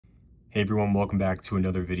Hey everyone, welcome back to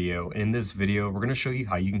another video. And in this video, we're going to show you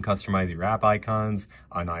how you can customize your app icons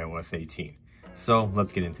on iOS 18. So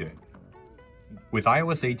let's get into it. With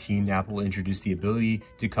iOS 18, Apple introduced the ability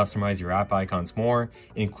to customize your app icons more,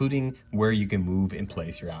 including where you can move and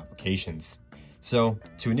place your applications. So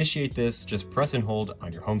to initiate this, just press and hold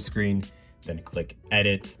on your home screen, then click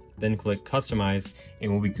Edit, then click Customize,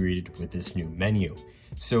 and we'll be greeted with this new menu.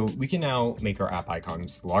 So we can now make our app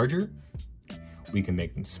icons larger. We can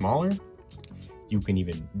make them smaller. You can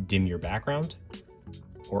even dim your background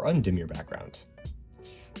or undim your background.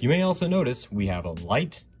 You may also notice we have a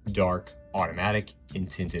light, dark, automatic, and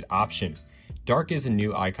tinted option. Dark is a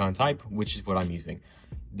new icon type, which is what I'm using.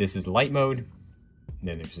 This is light mode,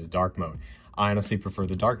 then there's this dark mode. I honestly prefer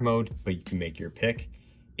the dark mode, but you can make your pick.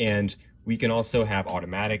 And we can also have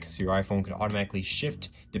automatic, so your iPhone can automatically shift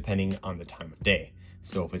depending on the time of day.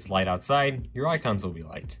 So if it's light outside, your icons will be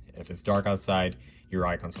light. If it's dark outside, your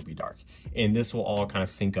icons will be dark. And this will all kind of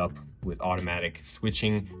sync up with automatic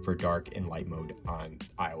switching for dark and light mode on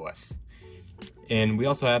iOS. And we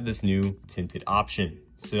also have this new tinted option.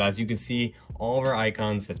 So as you can see, all of our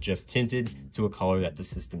icons have just tinted to a color that the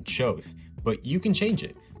system chose, but you can change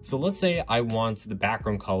it. So let's say I want the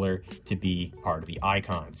background color to be part of the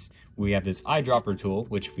icons. We have this eyedropper tool,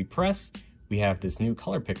 which if we press, we have this new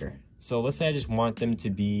color picker. So let's say I just want them to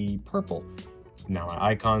be purple. Now my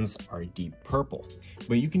icons are a deep purple,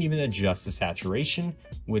 but you can even adjust the saturation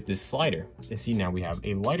with this slider. And see, now we have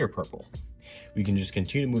a lighter purple. We can just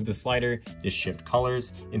continue to move the slider, just shift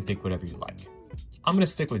colors and pick whatever you like. I'm gonna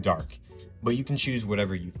stick with dark, but you can choose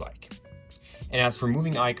whatever you'd like. And as for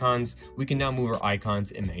moving icons, we can now move our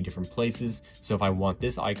icons in many different places. So if I want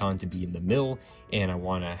this icon to be in the middle and I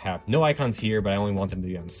want to have no icons here, but I only want them to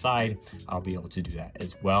be on the side, I'll be able to do that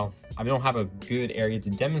as well. I don't have a good area to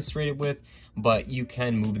demonstrate it with, but you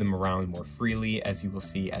can move them around more freely, as you will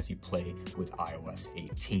see as you play with iOS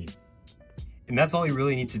 18. And that's all you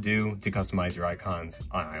really need to do to customize your icons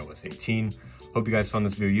on iOS 18. Hope you guys found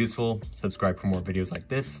this video useful. Subscribe for more videos like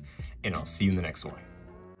this, and I'll see you in the next one.